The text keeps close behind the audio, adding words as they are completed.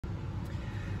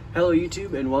Hello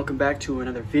YouTube, and welcome back to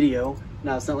another video.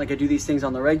 Now, it's not like I do these things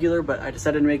on the regular, but I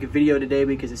decided to make a video today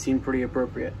because it seemed pretty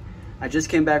appropriate. I just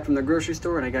came back from the grocery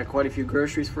store and I got quite a few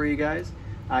groceries for you guys.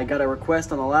 I got a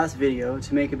request on the last video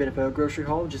to make a bit of a grocery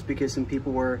haul just because some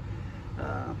people were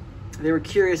they were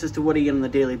curious as to what I eat on a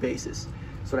daily basis.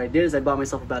 So what I did is I bought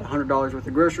myself about $100 worth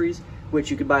of groceries,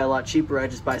 which you could buy a lot cheaper. I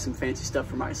just buy some fancy stuff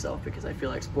for myself because I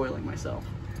feel like spoiling myself.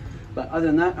 But other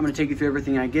than that, I'm going to take you through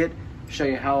everything I get, show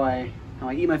you how I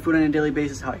eat my food on a daily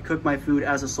basis, how I cook my food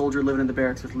as a soldier living in the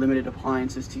barracks with limited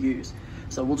appliances to use.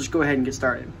 So we'll just go ahead and get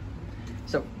started.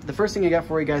 So the first thing I got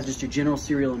for you guys is just your general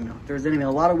cereal and milk. There's a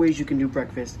lot of ways you can do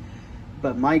breakfast,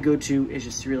 but my go-to is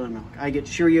just cereal and milk. I get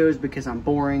Cheerios because I'm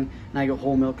boring, and I get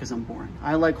whole milk because I'm boring.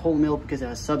 I like whole milk because it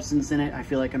has substance in it. I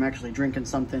feel like I'm actually drinking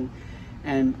something,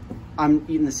 and I'm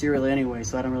eating the cereal anyway,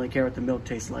 so I don't really care what the milk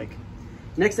tastes like.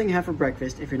 Next thing I have for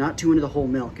breakfast, if you're not too into the whole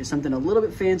milk, is something a little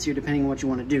bit fancier depending on what you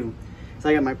want to do. So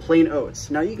I got my plain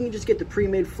oats. Now you can just get the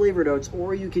pre-made flavored oats,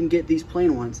 or you can get these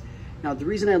plain ones. Now the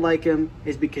reason I like them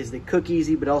is because they cook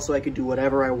easy, but also I could do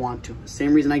whatever I want to. The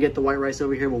same reason I get the white rice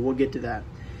over here, but we'll get to that.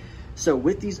 So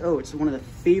with these oats, one of the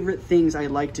favorite things I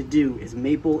like to do is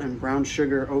maple and brown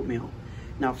sugar oatmeal.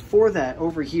 Now for that,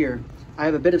 over here, I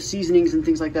have a bit of seasonings and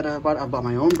things like that. I've bought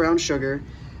my own brown sugar.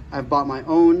 I've bought my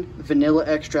own vanilla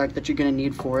extract that you're gonna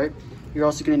need for it. You're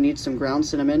also gonna need some ground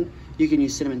cinnamon. You can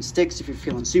use cinnamon sticks if you're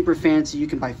feeling super fancy. You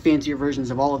can buy fancier versions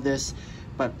of all of this,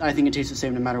 but I think it tastes the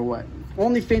same no matter what.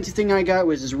 Only fancy thing I got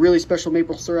was this really special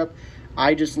maple syrup.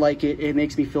 I just like it. It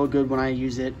makes me feel good when I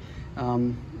use it.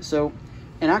 So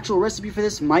an actual recipe for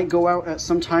this might go out at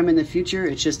some time in the future.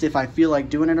 It's just if I feel like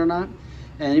doing it or not.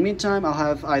 And in the meantime, I'll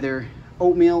have either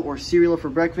oatmeal or cereal for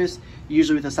breakfast,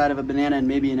 usually with a side of a banana and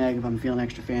maybe an egg if I'm feeling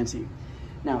extra fancy.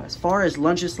 Now, as far as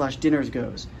lunches / dinners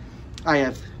goes, I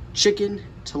have chicken,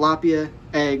 tilapia,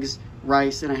 eggs,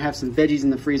 rice, and I have some veggies in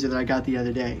the freezer that I got the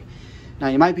other day. Now,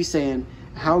 you might be saying,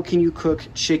 how can you cook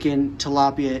chicken,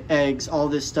 tilapia, eggs, all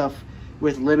this stuff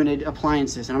with limited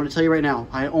appliances? And I'm gonna tell you right now,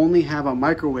 I only have a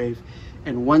microwave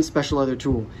and one special other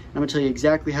tool. And I'm gonna tell you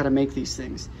exactly how to make these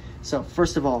things. So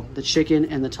first of all, the chicken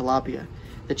and the tilapia.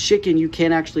 The chicken you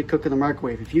can actually cook in the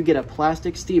microwave. If you get a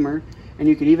plastic steamer, and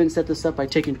you can even set this up by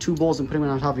taking two bowls and putting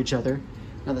them on top of each other.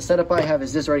 Now the setup I have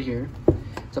is this right here.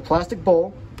 It's a plastic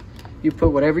bowl. You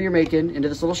put whatever you're making into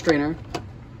this little strainer,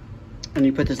 and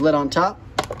you put this lid on top.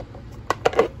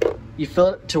 You fill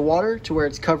it to water to where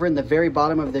it's covering the very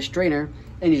bottom of the strainer,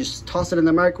 and you just toss it in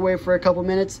the microwave for a couple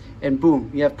minutes, and boom,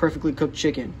 you have perfectly cooked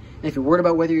chicken. And if you're worried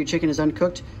about whether your chicken is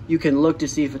uncooked, you can look to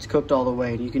see if it's cooked all the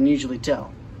way, and you can usually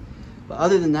tell. But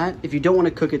other than that, if you don't want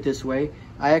to cook it this way,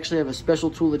 I actually have a special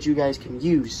tool that you guys can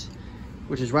use,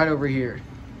 which is right over here.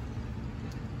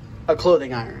 A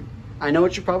clothing iron. I know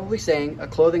what you're probably saying, a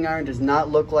clothing iron does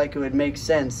not look like it would make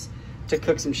sense to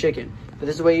cook some chicken, but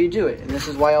this is the way you do it, and this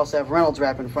is why I also have Reynolds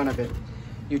wrap in front of it.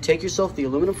 You take yourself the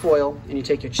aluminum foil, and you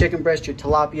take your chicken breast, your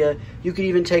tilapia, you could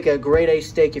even take a grade A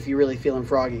steak if you're really feeling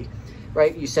froggy,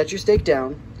 right? You set your steak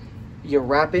down, you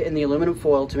wrap it in the aluminum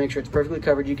foil to make sure it's perfectly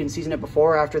covered. You can season it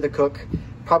before or after the cook,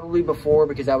 probably before,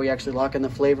 because that way you actually lock in the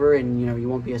flavor and you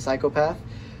won't be a psychopath.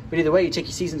 But either way, you take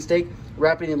your seasoned steak,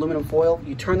 wrap it in the aluminum foil,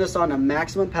 you turn this on to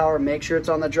maximum power, make sure it's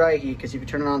on the dry heat, because if you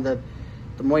turn it on the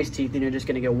moist heat, then you're just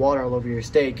gonna get water all over your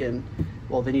steak, and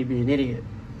well, then you'd be an idiot.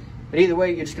 But either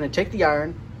way, you're just gonna take the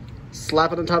iron,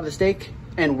 slap it on top of the steak,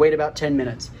 and wait about 10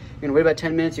 minutes. You're gonna wait about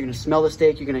 10 minutes, you're gonna smell the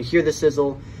steak, you're gonna hear the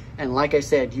sizzle, and like I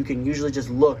said, you can usually just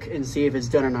look and see if it's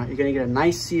done or not. You're gonna get a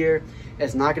nice sear.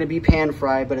 It's not gonna be pan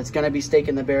fried, but it's gonna be steak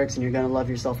in the barracks, and you're gonna love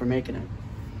yourself for making it.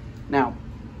 Now,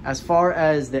 as far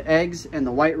as the eggs and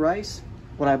the white rice,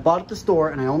 what I bought at the store,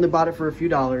 and I only bought it for a few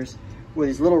dollars, were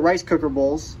these little rice cooker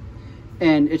bowls.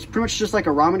 And it's pretty much just like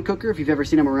a ramen cooker if you've ever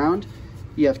seen them around.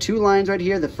 You have two lines right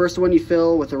here. The first one you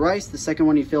fill with the rice, the second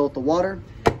one you fill with the water.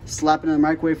 Slap it in the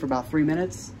microwave for about 3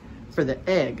 minutes. For the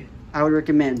egg, I would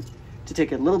recommend to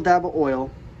take a little dab of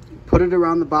oil, put it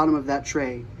around the bottom of that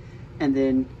tray, and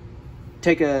then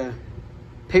take a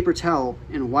paper towel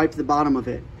and wipe the bottom of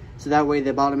it, so that way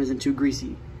the bottom isn't too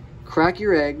greasy. Crack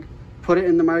your egg, put it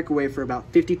in the microwave for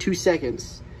about 52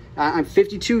 seconds. I'm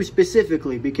 52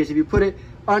 specifically, because if you put it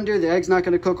under, the egg's not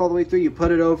gonna cook all the way through. You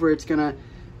put it over, it's gonna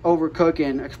overcook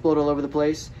and explode all over the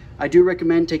place. I do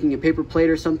recommend taking a paper plate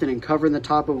or something and covering the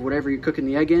top of whatever you're cooking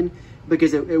the egg in,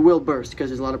 because it will burst because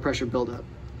there's a lot of pressure buildup.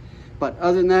 But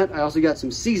other than that, I also got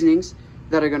some seasonings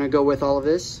that are gonna go with all of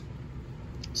this.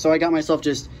 So I got myself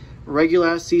just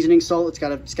regular seasoning salt. It's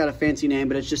got a fancy name,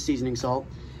 but it's just seasoning salt.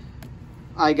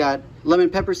 I got lemon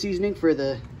pepper seasoning for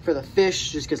the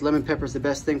fish, just because lemon pepper is the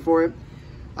best thing for it.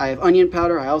 I have onion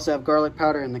powder. I also have garlic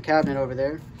powder in the cabinet over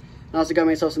there. I also got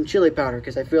myself some chili powder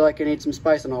because I feel like I need some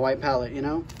spice on my white palate, you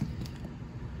know?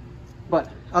 But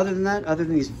other than that, other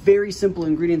than these very simple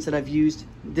ingredients that I've used,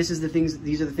 these are the things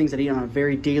that I eat on a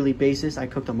very daily basis. I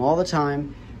cook them all the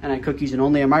time, and I cook using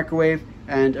only a microwave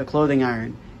and a clothing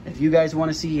iron. If you guys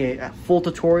want to see a full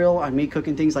tutorial on me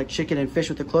cooking things like chicken and fish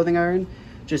with a clothing iron,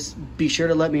 just be sure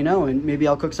to let me know and maybe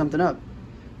I'll cook something up.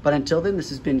 But until then, this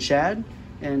has been Chad,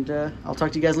 and I'll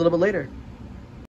talk to you guys a little bit later.